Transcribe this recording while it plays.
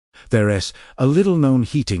There's a little-known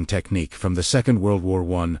heating technique from the Second World War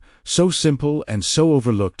I, so simple and so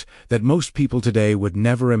overlooked that most people today would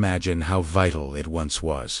never imagine how vital it once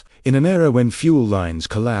was. In an era when fuel lines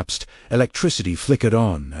collapsed, electricity flickered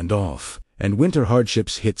on and off, and winter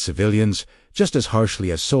hardships hit civilians just as harshly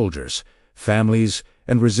as soldiers, families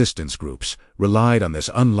and resistance groups relied on this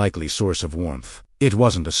unlikely source of warmth. It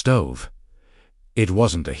wasn't a stove. It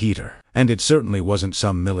wasn't a heater. And it certainly wasn't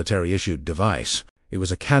some military-issued device. It was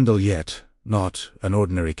a candle, yet not an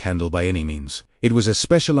ordinary candle by any means. It was a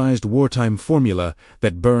specialized wartime formula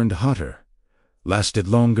that burned hotter, lasted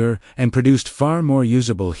longer, and produced far more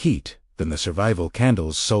usable heat than the survival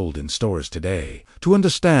candles sold in stores today. To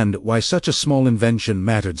understand why such a small invention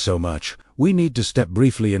mattered so much, we need to step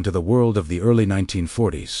briefly into the world of the early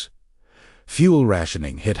 1940s. Fuel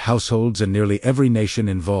rationing hit households in nearly every nation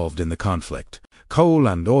involved in the conflict. Coal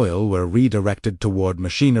and oil were redirected toward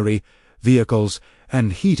machinery, vehicles,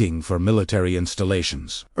 and heating for military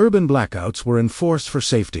installations. Urban blackouts were enforced for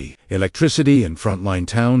safety. Electricity in frontline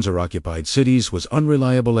towns or occupied cities was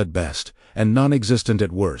unreliable at best and non-existent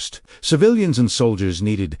at worst. Civilians and soldiers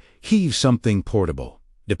needed something portable,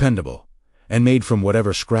 dependable, and made from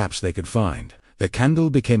whatever scraps they could find. The candle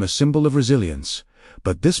became a symbol of resilience,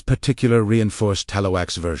 but this particular reinforced tallow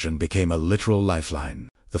wax version became a literal lifeline.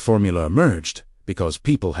 The formula emerged because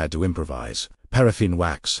people had to improvise. Paraffin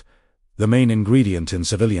wax, the main ingredient in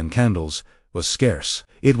civilian candles, was scarce.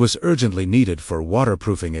 It was urgently needed for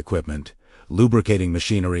waterproofing equipment, lubricating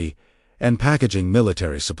machinery, and packaging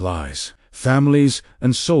military supplies. Families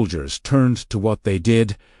and soldiers turned to what they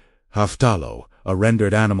did: tallow, a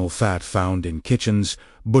rendered animal fat found in kitchens,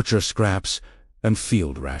 butcher scraps, and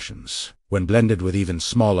field rations. When blended with even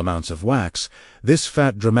small amounts of wax, this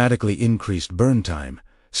fat dramatically increased burn time,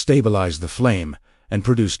 stabilized the flame, and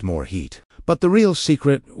produced more heat. But the real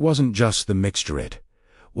secret wasn't just the mixture, it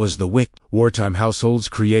was the wick. Wartime households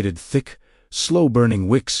created thick, slow-burning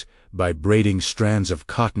wicks by braiding strands of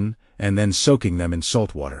cotton and then soaking them in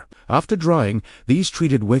salt water. After drying, these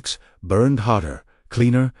treated wicks burned hotter,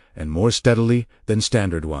 cleaner, and more steadily than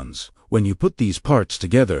standard ones. When you put these parts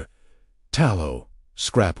together, tallow,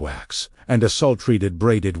 scrap wax, and a salt-treated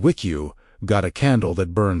braided wick, you got a candle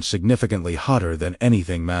that burned significantly hotter than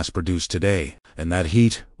anything mass-produced today. And that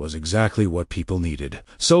heat was exactly what people needed.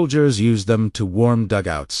 Soldiers used them to warm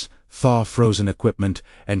dugouts, thaw frozen equipment,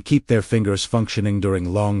 and keep their fingers functioning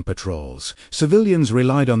during long patrols. Civilians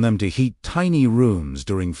relied on them to heat tiny rooms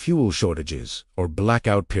during fuel shortages or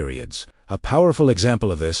blackout periods. A powerful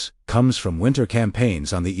example of this comes from winter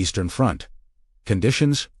campaigns on the Eastern Front.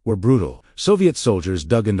 Conditions were brutal. Soviet soldiers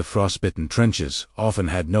dug into frostbitten trenches often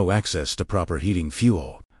had no access to proper heating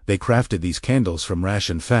fuel. They crafted these candles from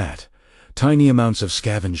ration fat, tiny amounts of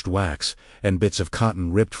scavenged wax, and bits of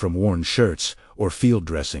cotton ripped from worn shirts or field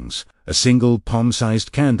dressings. A single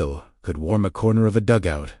palm-sized candle could warm a corner of a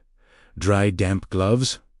dugout, dry damp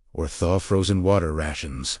gloves, or thaw frozen water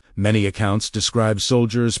rations. Many accounts describe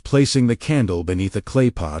soldiers placing the candle beneath a clay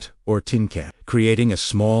pot or tin can, creating a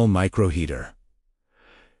small micro-heater.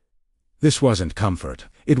 This wasn't comfort,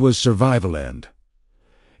 it was survival, and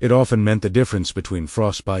it often meant the difference between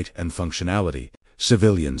frostbite and functionality.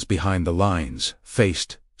 Civilians behind the lines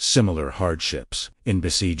faced similar hardships. In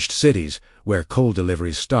besieged cities, where coal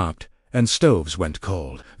deliveries stopped and stoves went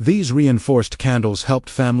cold, these reinforced candles helped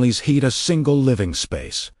families heat a single living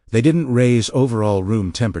space. They didn't raise overall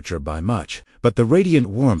room temperature by much, but the radiant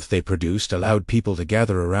warmth they produced allowed people to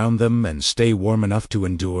gather around them and stay warm enough to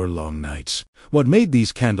endure long nights. What made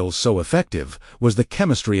these candles so effective was the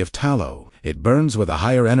chemistry of tallow. It burns with a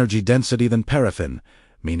higher energy density than paraffin,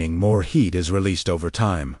 meaning more heat is released over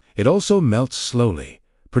time. It also melts slowly,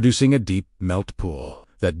 producing a deep melt pool.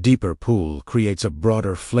 That deeper pool creates a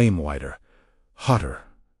broader flame, wider, hotter,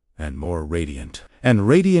 and more radiant. And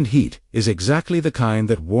radiant heat is exactly the kind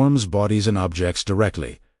that warms bodies and objects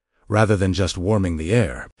directly, rather than just warming the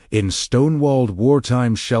air. In stone-walled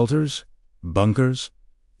wartime shelters, bunkers,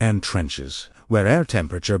 and trenches, where air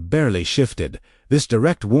temperature barely shifted, this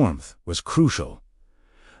direct warmth was crucial.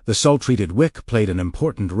 The salt-treated wick played an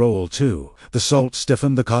important role too. The salt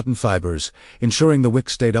stiffened the cotton fibers, ensuring the wick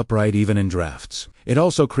stayed upright even in drafts. It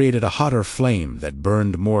also created a hotter flame that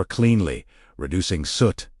burned more cleanly, reducing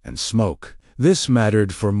soot and smoke. This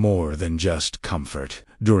mattered for more than just comfort.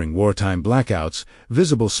 During wartime blackouts,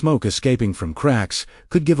 visible smoke escaping from cracks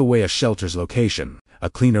could give away a shelter's location. A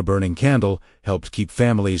cleaner burning candle helped keep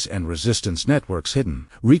families and resistance networks hidden.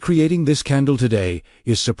 Recreating this candle today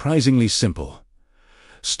is surprisingly simple.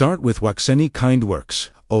 Start with wax. Any kind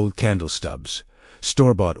works: old candle stubs,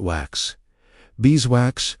 store-bought wax,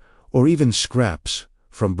 beeswax, or even scraps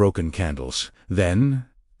from broken candles. Then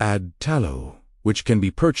Add tallow, which can be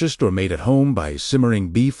purchased or made at home by simmering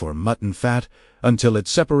beef or mutton fat until it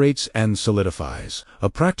separates and solidifies. A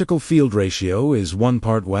practical field ratio is 1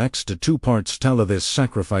 part wax to 2 parts tallow. This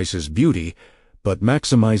sacrifices beauty, but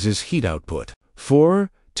maximizes heat output. 4.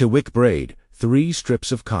 To wick braid, 3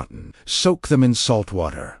 strips of cotton. Soak them in salt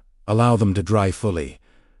water. Allow them to dry fully,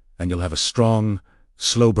 and you'll have a strong,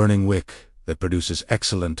 slow-burning wick that produces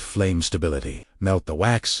excellent flame stability. Melt the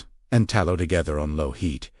wax and tallow together on low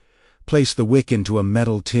heat. Place the wick into a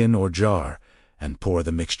metal tin or jar and pour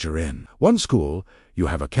the mixture in. Once cool, you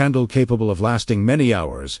have a candle capable of lasting many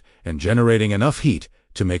hours and generating enough heat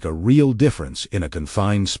to make a real difference in a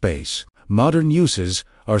confined space. Modern uses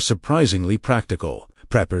are surprisingly practical.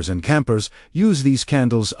 Preppers and campers use these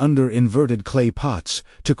candles under inverted clay pots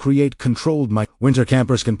to create controlled Winter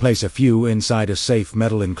campers can place a few inside a safe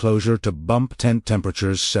metal enclosure to bump tent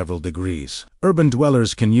temperatures several degrees. Urban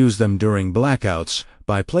dwellers can use them during blackouts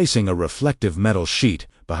by placing a reflective metal sheet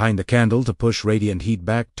behind the candle to push radiant heat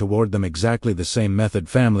back toward them, exactly the same method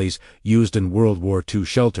families used in World War II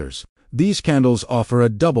shelters. These candles offer a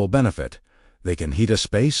double benefit. They can heat a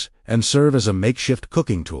space and serve as a makeshift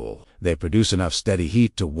cooking tool. They produce enough steady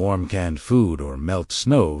heat to warm canned food or melt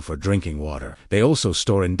snow for drinking water. They also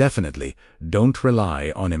store indefinitely, don't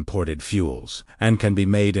rely on imported fuels, and can be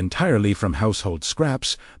made entirely from household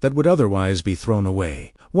scraps that would otherwise be thrown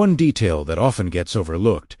away. One detail that often gets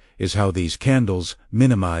overlooked is how these candles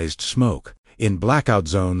minimized smoke. In blackout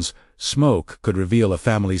zones, smoke could reveal a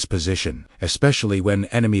family's position, especially when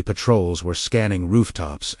enemy patrols were scanning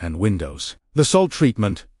rooftops and windows. The salt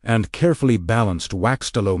treatment and carefully balanced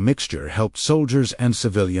wax-tallow mixture helped soldiers and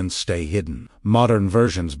civilians stay hidden. Modern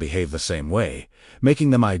versions behave the same way, making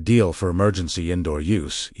them ideal for emergency indoor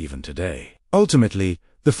use even today. Ultimately,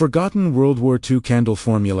 the forgotten World War II candle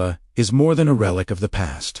formula is more than a relic of the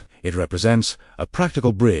past. It represents a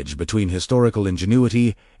practical bridge between historical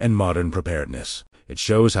ingenuity and modern preparedness. It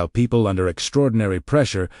shows how people under extraordinary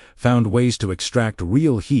pressure found ways to extract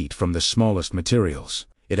real heat from the smallest materials.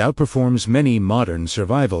 It outperforms many modern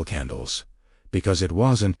survival candles because it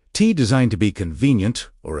wasn't designed to be convenient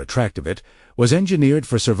or attractive. It was engineered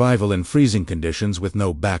for survival in freezing conditions with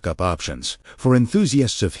no backup options. For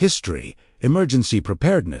enthusiasts of history, emergency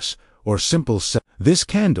preparedness, or simple this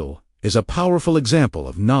candle is a powerful example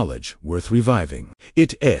of knowledge worth reviving.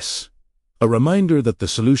 It is a reminder that the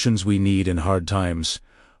solutions we need in hard times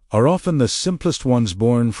are often the simplest ones,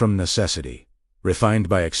 born from necessity, refined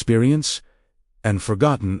by experience, and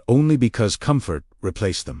forgotten only because comfort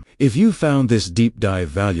replaced them. If you found this deep dive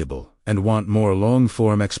valuable and want more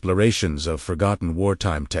long-form explorations of forgotten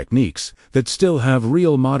wartime techniques that still have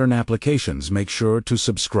real modern applications, make sure to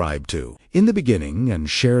subscribe to In the Beginning and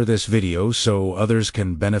share this video so others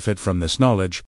can benefit from this knowledge.